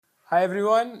Hi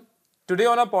everyone. Today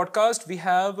on our podcast we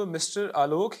have Mr.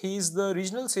 Alok. He's the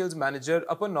regional sales manager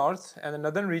Upper North and the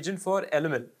Northern region for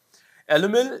Alumil.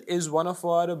 Alumil is one of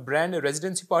our brand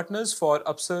residency partners for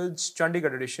UpSurge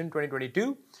Chandigarh edition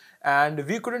 2022, and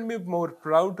we couldn't be more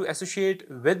proud to associate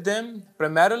with them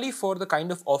primarily for the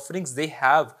kind of offerings they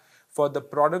have for the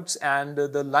products and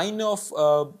the line of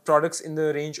products in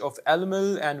the range of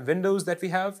Alumil and windows that we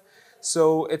have.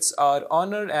 So it's our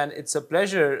honor and it's a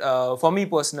pleasure for me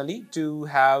personally to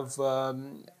have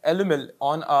Alumil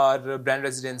on our brand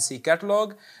residency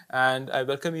catalog. And I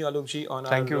welcome you, Alokji, on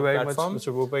Thank you our very platform. much,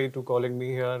 Mr. Bopai, to calling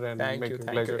me here and Thank making you,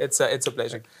 thank pleasure. you. It's a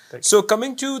pleasure. Thank you. So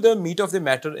coming to the meat of the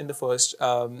matter in the first,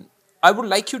 I would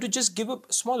like you to just give a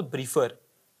small briefer.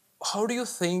 How do you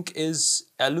think is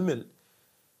Alumil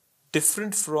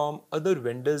different from other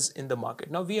vendors in the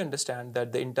market? Now we understand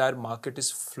that the entire market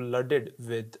is flooded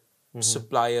with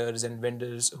suppliers and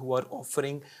vendors who are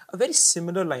offering a very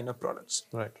similar line of products.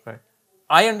 Right.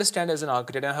 I understand as an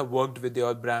architect, and I have worked with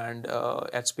your brand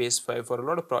at Space 5 for a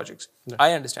lot of projects. Yeah.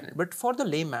 I understand it. But for the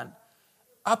layman,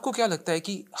 आपको क्या लगता है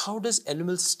कि how does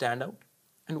Alumil stand out?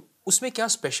 And उसमें क्या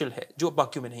special है जो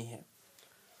बाकियों में नहीं है?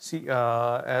 See,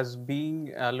 as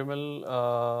being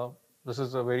Alumil, this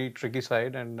is a very tricky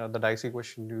side and the dicey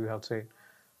question you have said.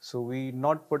 So we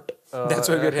not put. That's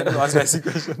why we are here to ask dicey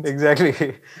questions.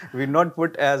 Exactly, we not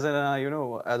put as an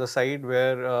as a side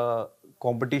where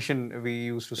competition we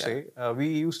used to say. We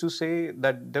used to say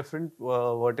that different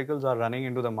verticals are running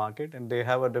into the market and they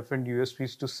have a different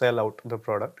USPs to sell out the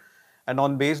product.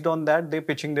 And based on that, they're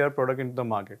pitching their product into the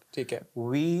market. ठीक है.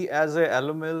 We as a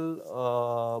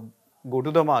Alumil go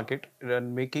to the market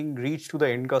and making reach to the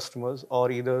end customers or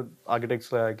either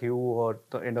architects like you or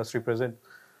the industry present.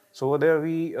 So over there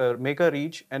we make a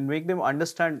reach and make them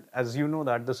understand, as you know,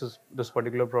 that this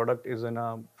particular product is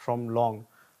from long.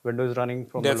 Windows running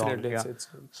from Definitely, the long. it's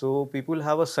So people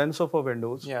have a sense of a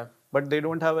Windows, but they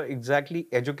don't have a exactly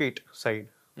educate side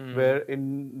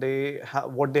wherein they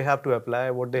what they have to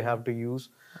apply, what they have to use.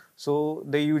 So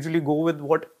they usually go with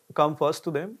what come first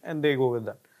to them and they go with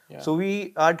that. So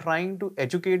we are trying to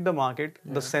educate the market,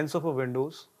 the sense of a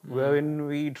Windows, wherein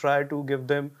we try to give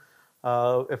them,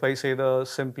 if I say the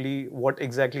simply what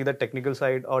exactly the technical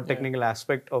side or technical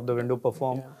aspect of the window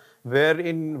perform,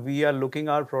 wherein we are looking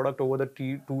our product over the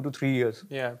 2 to 3 years.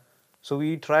 Yeah. So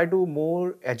we try to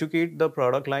more educate the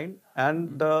product line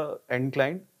and the end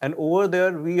client, and over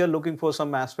there we are looking for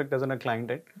some aspect as a client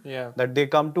end, that they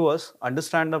come to us,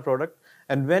 understand the product,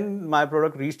 and when my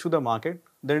product reach to the market,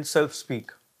 then it self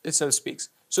speak. It self speaks.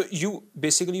 So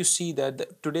you see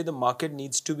that today the market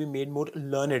needs to be made more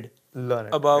learned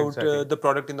about the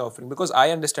product in the offering, because I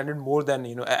understand it more than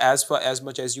as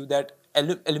much as you, that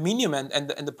aluminium and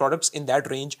the products in that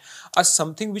range are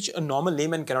something which a normal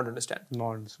layman cannot understand.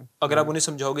 Not understand. अगर आप उन्हें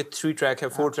समझाओगे 3 track है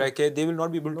 4 track है, they will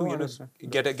not be able to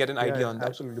get an idea on that.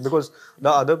 Absolutely, because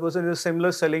the other person is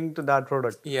similar selling to that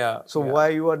product. So why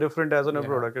you are different as a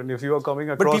product, and if you are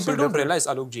coming across. But people don't realize,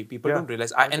 Alok ji, people don't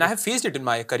realize, and I have faced it in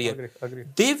my career. Agree.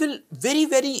 They will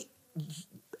very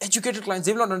educated clients,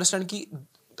 they will not understand कि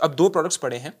अब 2 products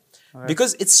पड़े हैं,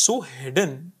 because it's so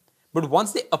hidden. But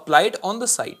once they apply it on the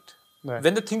site,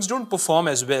 when the things don't perform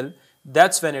as well,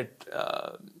 that's when it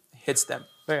hits them.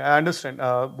 I understand.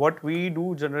 What we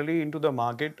do generally into the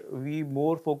market, we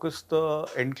more focus the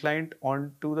end client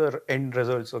onto the end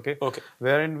results, okay?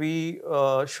 Wherein we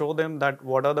show them that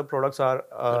what are the products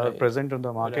are present in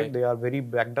the market. They are very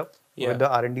backed up with the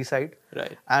R&D side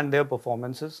and their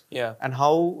performances. And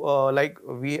how, like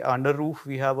we under roof,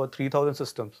 we have 3,000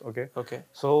 systems, okay?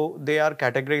 So they are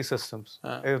category systems.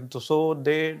 So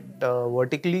they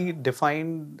vertically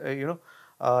define,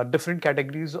 different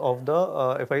categories of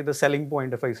the selling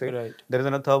point, if I say. There is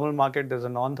a thermal market, there's a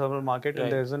non-thermal market,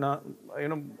 and there's a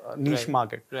niche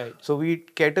market. So we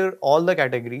cater all the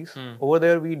categories. Over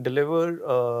there we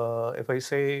deliver, if I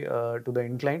say to the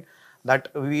end client, that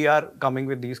we are coming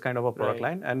with these kind of a product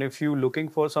line, and if you looking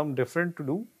for some different to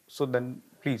do, so then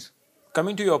please.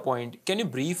 Coming to your point, can you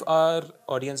brief our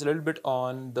audience a little bit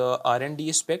on the R&D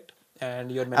aspect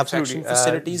and your manufacturing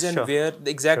facilities and where the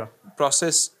exact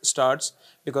process starts?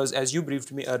 Because as you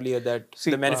briefed me earlier, that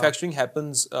the manufacturing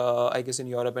happens, I guess, in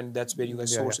Europe, and that's where you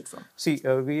guys source it from. See,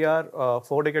 we are a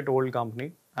 4-decade-old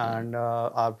company, and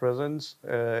our presence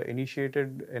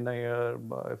initiated in a year,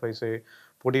 if I say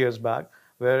 40 years back,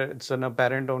 where it's a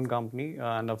parent-owned company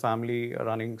and a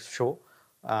family-running show.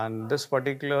 And this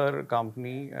particular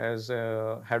company has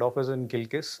head office in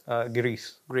Kilkis,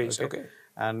 Greece. Okay.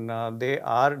 And they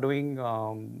are doing,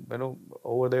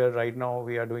 over there right now,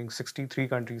 we are doing 63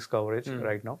 countries coverage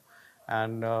right now.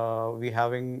 and we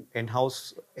having in-house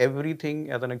everything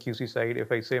as an QC side.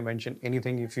 If I say mention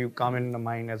anything, if you come in the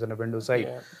mind as a window side,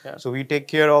 so we take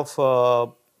care of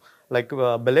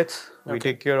billets, we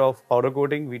take care of powder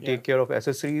coating, we take care of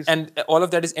accessories, and all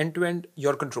of that is end to end.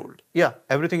 You're controlled. Yeah,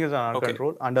 everything is under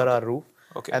control, under our roof.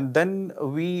 Okay. And then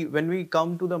when we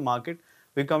come to the market,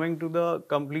 we're coming to the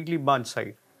completely bunch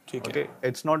side. Okay,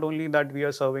 it's not only that we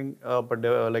are serving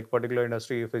particular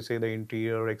industry. If I say the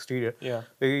interior or exterior,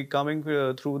 we're coming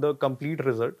through the complete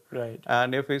result. Right.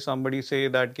 And if somebody say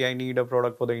that I need a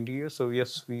product for the interior, so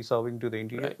yes, we serving to the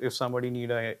interior. Right. If somebody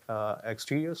need a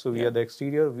exterior, so we are the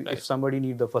exterior. If somebody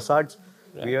need the facades,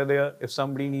 we are there. If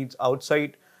somebody needs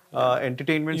outside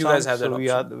entertainment, you guys have that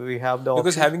option. We have the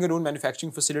because option. having your own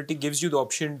manufacturing facility gives you the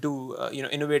option to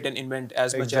innovate and invent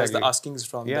as much as the askings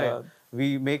from the.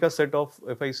 We make a set of,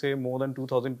 if I say, more than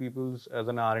 2,000 people as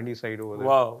an R&D side over there.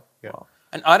 Wow. Wow.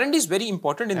 And R&D is very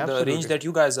important in the range that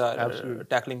you guys are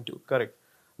tackling to. Correct.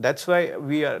 That's why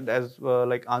we are, as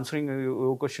answering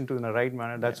your question to in the right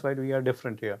manner, that's why we are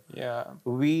different here. Yeah.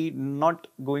 We not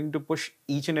going to push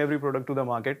each and every product to the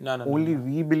market. Only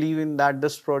we believe in that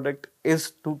this product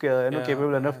is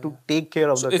capable enough to take care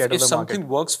of the market. If something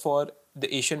works for the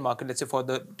Asian market, let's say for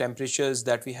the temperatures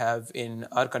that we have in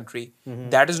our country,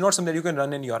 that is not something that you can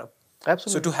run in Europe.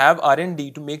 Absolutely. So to have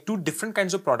R&D to make two different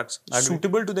kinds of products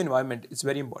suitable to the environment, it's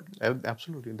very important.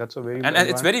 Absolutely, that's a very and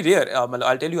it's very rare.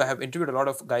 I'll tell you, I have interviewed a lot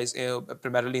of guys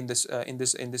primarily in this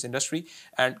industry,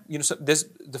 and so this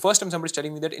the first time somebody's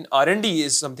telling me that in R&D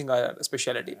is something a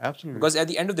specialty. Absolutely. Because at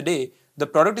the end of the day, the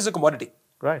product is a commodity.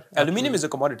 Right. Aluminium is a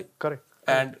commodity. Correct.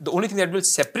 And the only thing that will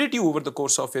separate you over the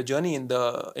course of your journey in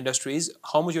the industry is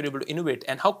how much you're able to innovate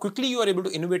and how quickly you are able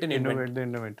to innovate and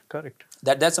invent. Correct.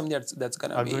 That's something that's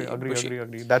gonna be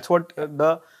agree. That's what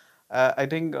I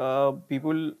think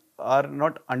people are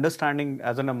not understanding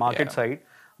as in a market side,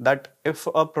 that if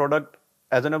a product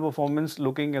as in a performance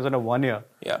looking as in a 1 year,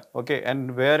 okay,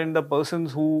 and wherein the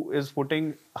persons who is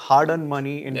putting hard-earned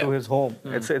money into his home,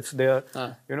 it's their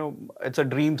it's a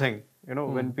dream thing.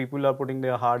 When people are putting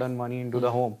their hard-earned money into the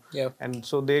home, and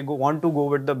so they want to go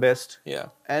with the best,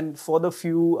 and for the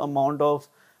few amount of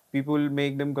people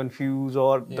make them confuse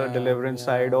or the deliverance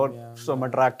side or some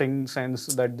attracting sense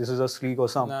that this is a sleek or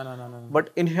some. No.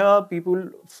 But in here, people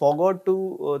forgot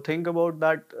to think about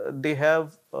that they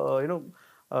have,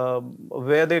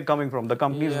 where they're coming from, the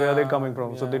companies where they're coming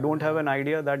from. So they don't have an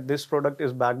idea that this product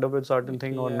is backed up with certain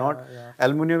thing or not.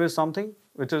 Aluminium is something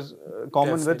which is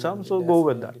common with some, so go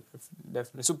with that.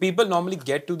 Definitely. So people normally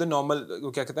get to the normal,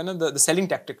 the selling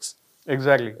tactics.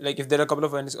 Exactly. Like if there are a couple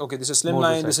of ones, okay, this is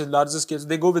slimline, this is larger scale, so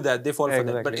they go with that, they fall for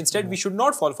that. But instead, we should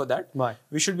not fall for that. Why?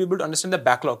 We should be able to understand the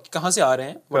backlog. Kahan se aa rahe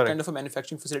hain, what kind of a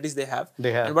manufacturing facilities they have,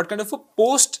 and what kind of a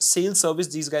post-sale service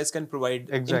these guys can provide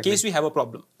in case we have a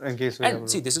problem.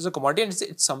 See, this is a commodity and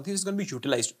it's something that's going to be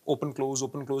utilized. Open,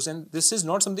 close, and this is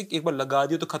not something ek baar laga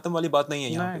diyo to khatam wali baat nahi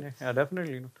hai yahan pe. Yeah,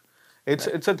 definitely not.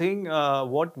 It's a thing,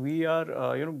 what we are,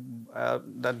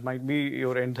 that might be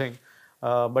your end thing.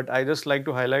 But I just like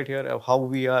to highlight here how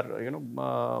we are,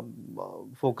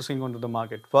 focusing onto the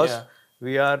market. First,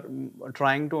 we are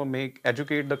trying to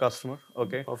educate the customer.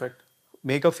 Okay. Perfect.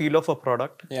 Make a feel of a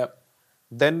product.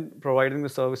 Then providing the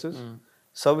services.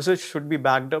 Services should be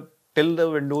backed up till the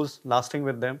windows lasting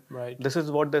with them. Right. This is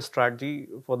what the strategy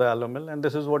for the Alumil, and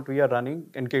this is what we are running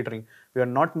and catering. We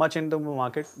are not much in the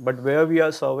market, but where we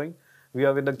are serving, we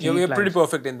are with the key clients. We are pretty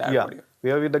perfect in that. Yeah.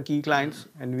 We are with the key clients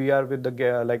and we are with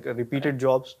the repeated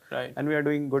jobs, and we are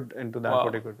doing good into that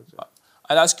particular.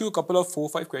 I'll ask you a couple of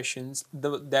 4-5 questions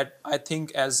that I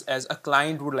think as a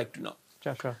client would like to know.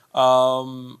 Sure.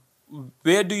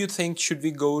 Where do you think should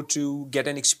we go to get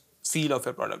an feel of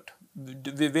a product?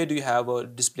 Where do you have a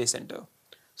display center?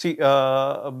 See,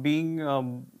 being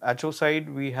HO side,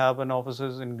 we have an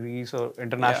offices in Greece or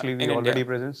internationally we already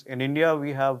present. In India,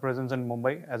 we have presence in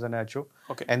Mumbai as an HO.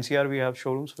 Okay. NCR, we have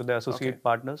showrooms with the associate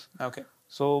partners. Okay.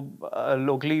 So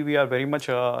locally, we are very much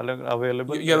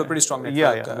available. You have a pretty strong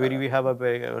network. Yeah. We have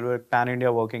a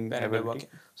pan-India working ability.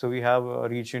 So we have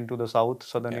reach into the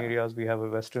southern areas. We have a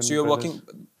western. So you're working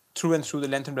through and through the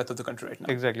length and breadth of the country right now.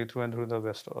 Exactly, through and through the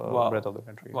breadth of the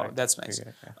country. Wow, that's nice.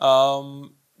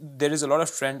 There is a lot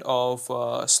of trend of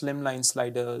slimline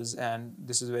sliders, and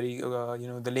this is very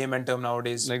the layman term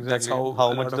nowadays. Exactly. That's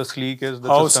how much the sleek is.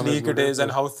 How sleek it is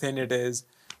and how thin it is.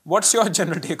 What's your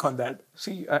general take on that?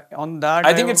 See, on that,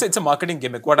 I think it's a marketing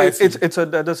gimmick. What I feel. It's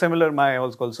a similar my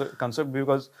concept,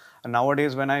 because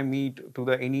nowadays when I meet to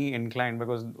any incline,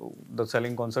 because the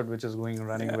selling concept which is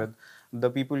running with, the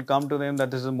people come to them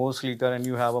that this is more sleeker and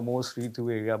you have a more see-through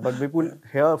area. But people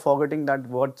here forgetting that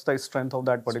what's the strength of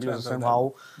that particular system,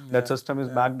 how that system is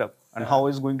backed up. and how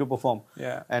it's going to perform.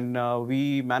 Yeah. And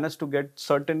we managed to get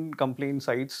certain complaint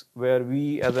sites where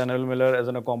we, as an Alumil, as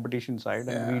in a competition side,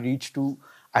 and we reach to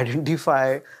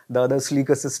identify the other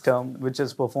sleeker system which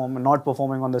is not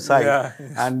performing on the site,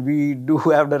 and we do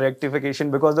have the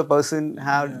rectification because the person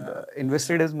had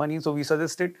invested his money. So we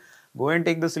suggested go and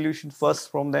take the solution first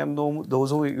from them, those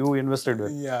who you invested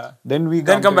with. Yeah. Then we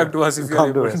come back to us if you're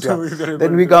able to.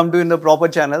 Then we come to in the proper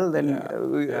channel. Then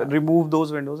we remove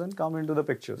those windows and come into the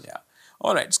pictures. Yeah.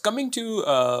 All right. So coming to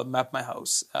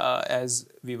MapMyHouse, as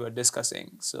we were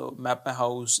discussing, so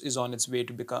MapMyHouse is on its way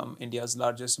to become India's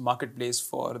largest marketplace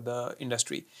for the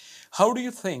industry. How do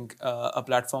you think a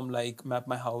platform like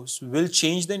MapMyHouse will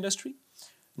change the industry?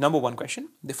 Number one question.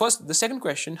 The second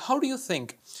question: how do you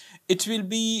think it will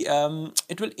be?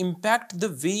 It will impact the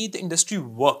way the industry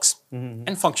works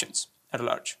and functions at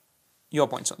large. Your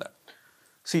points on that.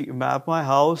 See,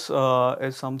 MapMyHouse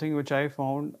is something which I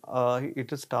found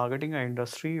it is targeting an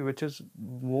industry which is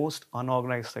most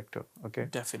unorganized sector. Okay,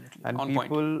 definitely. And on people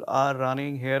point. are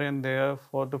running here and there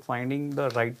for finding the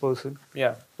right person.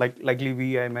 Yeah.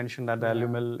 Likely I mentioned that the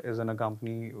Alumil is in a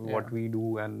company, what we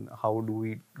do and how do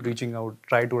we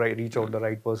try to reach out the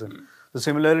right person. So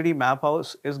similarly,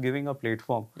 MapHouse is giving a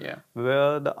platform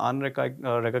where the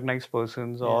unrecognized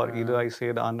persons, or either I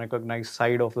say the unrecognized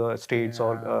side of the states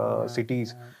or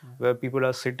cities, where people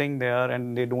are sitting there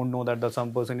and they don't know that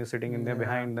some person is sitting in there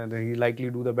behind, and he likely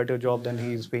do the better job than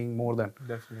he is paying more than.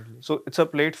 Definitely. So it's a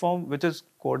platform which is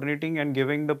coordinating and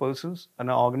giving the persons an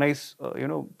organized,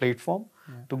 platform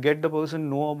to get the person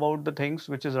know about the things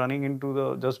which is running into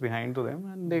the just behind to them,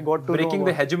 and they got to breaking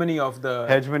the hegemony of the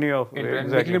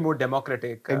exactly. Making it more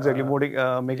democratic. Exactly,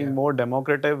 making more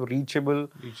democratic, reachable,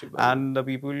 and the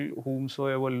people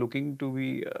whomsoever looking to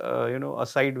be a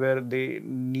site where they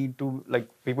need to, like,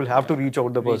 people have to reach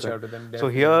out the person. Out to them, so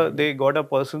here they got a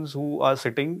persons who are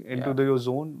sitting into the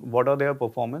zone. What are their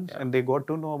performance, and they got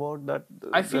to know about that.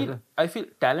 I feel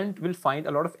talent will find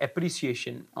a lot of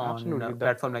appreciation on a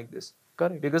platform like this.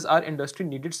 Correct. Because our industry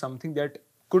needed something that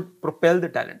could propel the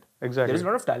talent. Exactly. There is a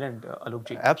lot of talent,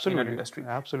 Alokji, absolutely, in our industry.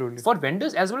 Absolutely. For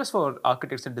vendors as well as for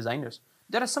architects and designers,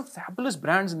 there are some fabulous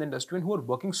brands in the industry and who are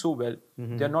working so well.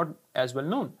 They are not as well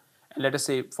known. And let us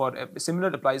say similar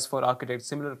applies for architects,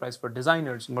 similar applies for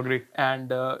designers. Agree. And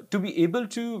to be able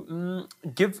to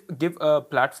give a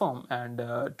platform and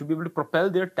to be able to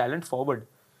propel their talent forward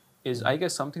is, I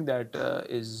guess, something that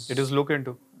is... It is looked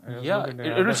into.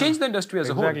 It will change the industry as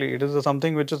a whole. Exactly. It is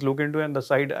something which is looked into, and the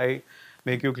side I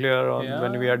make you clear on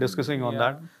when we are discussing on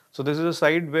that. So this is a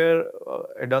side where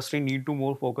industry need to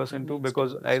more focus into,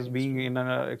 because as being in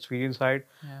an experience side,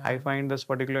 I find this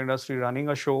particular industry running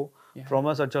a show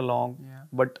from such a long,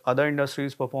 but other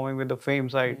industries performing with the fame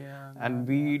side, and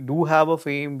we do have a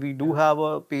fame, we do have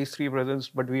a pastry presence,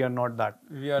 but we are not that.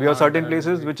 We are certain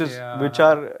places which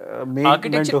are made.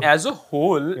 Architecture as a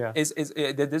whole is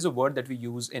there's a word that we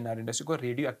use in our industry called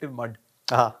radioactive mud.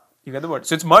 You get the word.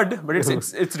 So it's mud, but it's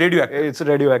radioactive. It's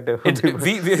radioactive.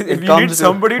 We need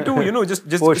somebody to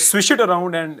just swish it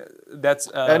around, and that's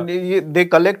and they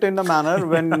collect in the manner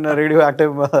when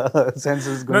radioactive sense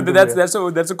is going. No,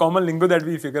 that's a common lingo that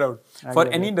we figure out for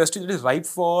any industry that is ripe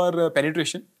for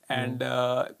penetration, and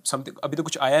something abhi to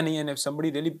kuch aaya nahi, and if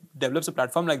somebody really develops a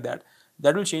platform like that,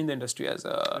 that will change the industry as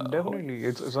a definitely.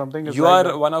 It's something. You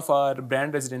are one of our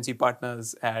brand residency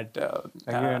partners at.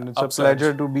 Again, it's UpSurge. A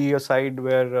pleasure to be a side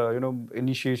where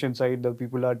initiation side the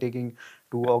people are taking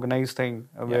to organize thing,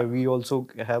 where we also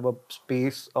have a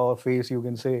space or face, you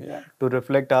can say, to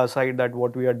reflect our side that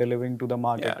what we are delivering to the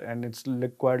market, and it's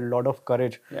required a lot of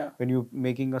courage when you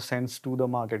making a sense to the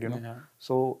market.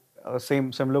 So.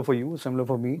 Similar for you, similar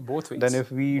for me. Both ways. Then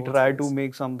if we try to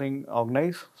make something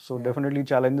organized, so definitely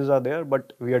challenges are there,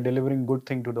 but we are delivering good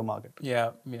thing to the market.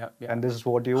 Yeah. And this is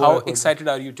what you. How excited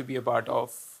are you to be a part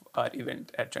of our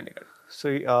event at Chandigarh?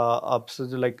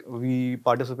 So, like we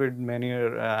participated in many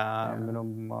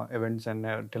events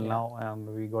and till now, and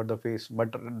we got the face.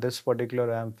 But this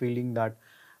particular, I'm feeling that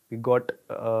we got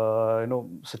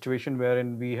situation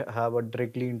wherein we have a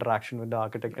directly interaction with the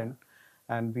architect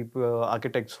and people,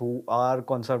 architects who are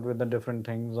concerned with the different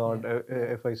things, or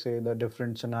if I say the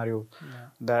different scenario,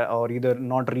 that or either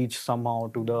not reach somehow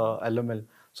to the Alumil.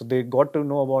 So they got to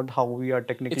know about how we are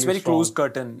technically. It's very closed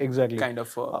curtain. Exactly. Kind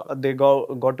of. They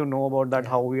got to know about that,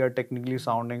 how we are technically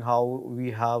sounding, how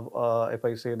we have, if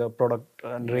I say the product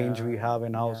and range we have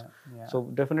in house. So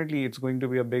definitely it's going to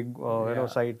be a big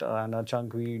site and a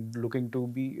chunk we looking to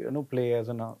be play as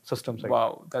a system site.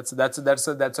 Wow, that's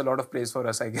a lot of praise for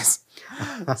us, I guess.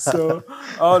 So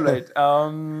all right.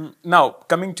 Now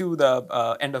coming to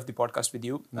the end of the podcast with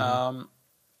you,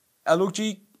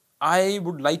 Alokji. I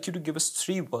would like you to give us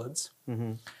 3 words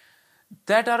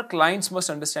that our clients must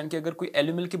understand कि अगर कोई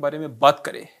Alumil के बारे में बात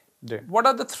करे, what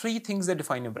are the 3 things that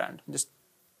define a brand? Just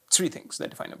 3 things that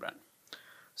define a brand.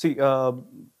 See,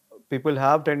 people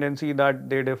have tendency that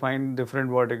they define different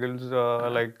verticals,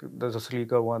 like there's a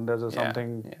sleeker one, there's a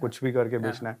something कुछ भी करके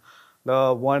बेचना है.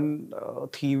 The one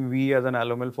theme we as an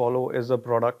Alumil follow is the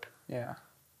product. Yeah.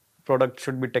 Product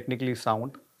should be technically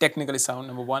sound. Technically sound,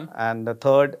 number 1. And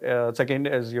the second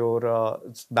is your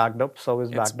it's backed up, service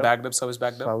backed up. Service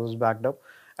backed up. Service backed up.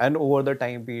 And over the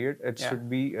time period, it should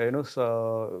be,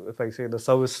 if I say the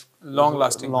service...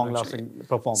 Long-lasting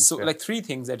performance. So, like 3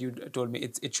 things that you told me.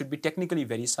 It should be technically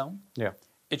very sound. Yeah.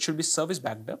 It should be service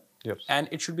backed up. Yes. And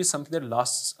it should be something that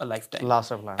lasts a lifetime.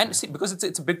 And see, because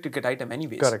it's a big ticket item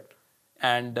anyways. Correct.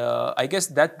 And I guess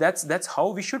that's how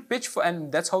we should pitch for,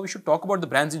 and that's how we should talk about the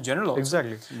brands in general also.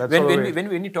 Exactly. That's when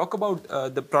we talk about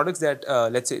the products that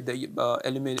let's say the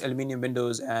aluminium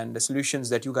windows and the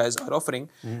solutions that you guys are offering,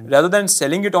 rather than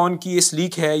selling it on कि ये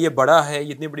sleek है, ये बड़ा है,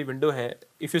 ये इतनी बड़ी window है,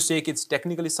 if you say it's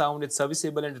technically sound, it's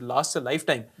serviceable, and it lasts a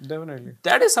lifetime. Definitely.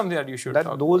 That is something that you should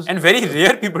talk about. And very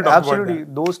rare people talk about that. Absolutely.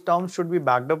 Those terms should be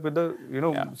backed up with the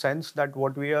sense that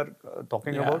what we are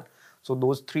talking about. So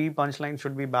those 3 punchlines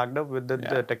should be backed up with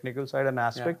the technical side and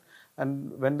aspect.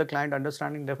 And when the client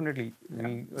understanding, definitely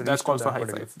that calls for high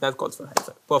five. That calls for high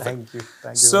five. Perfect.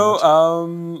 Thank you.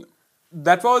 So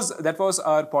that was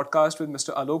our podcast with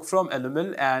Mr. Alok from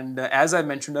Alumil, and as I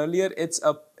mentioned earlier, it's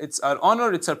our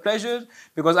honor, it's our pleasure,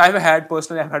 because I've had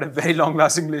a very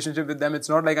long-lasting relationship with them. It's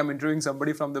not like I'm interviewing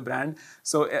somebody from the brand,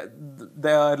 so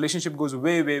the relationship goes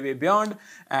way beyond,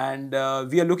 and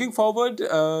we are looking forward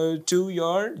to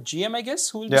your GM, I guess,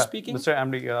 who will be speaking. Mr.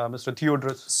 MD, Mr.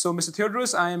 Theodorus. So Mr.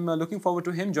 Theodorus, I'm looking forward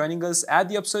to him joining us at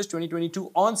the UpSurge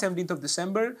 2022 on 17th of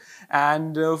December,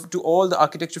 and to all the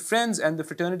architecture friends and the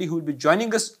fraternity who will be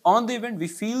joining us on the event, we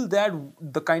feel that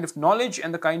the kind of knowledge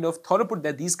and the kind of throughput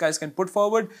that these guys can put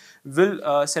forward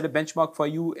will set a benchmark for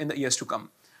you in the years to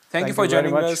come. Thank you for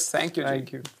joining us. Thank you.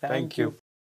 Thank you.